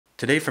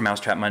Today for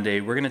Mousetrap Monday,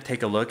 we're going to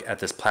take a look at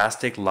this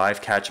plastic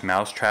live catch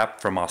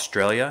mousetrap from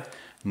Australia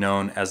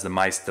known as the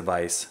mice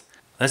device.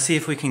 Let's see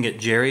if we can get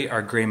Jerry,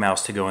 our gray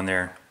mouse, to go in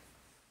there.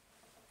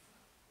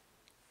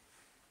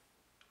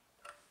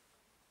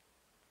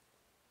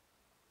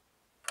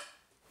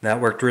 That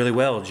worked really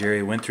well.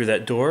 Jerry went through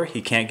that door,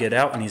 he can't get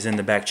out, and he's in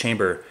the back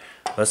chamber.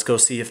 Let's go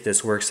see if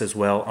this works as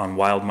well on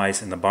wild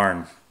mice in the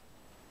barn.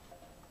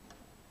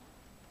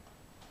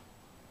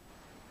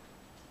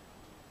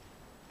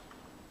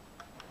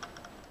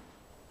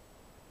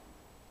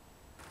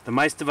 The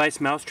mice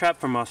device mousetrap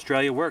from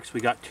Australia works.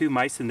 We got 2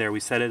 mice in there. We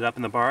set it up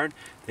in the barn.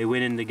 They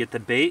went in to get the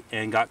bait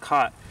and got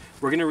caught.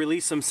 We're going to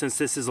release them since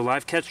this is a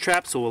live catch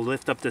trap, so we'll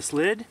lift up this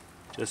lid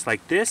just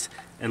like this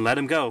and let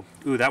them go.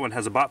 Ooh, that one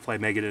has a botfly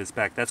maggot in its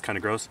back. That's kind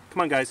of gross.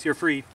 Come on guys, you're free.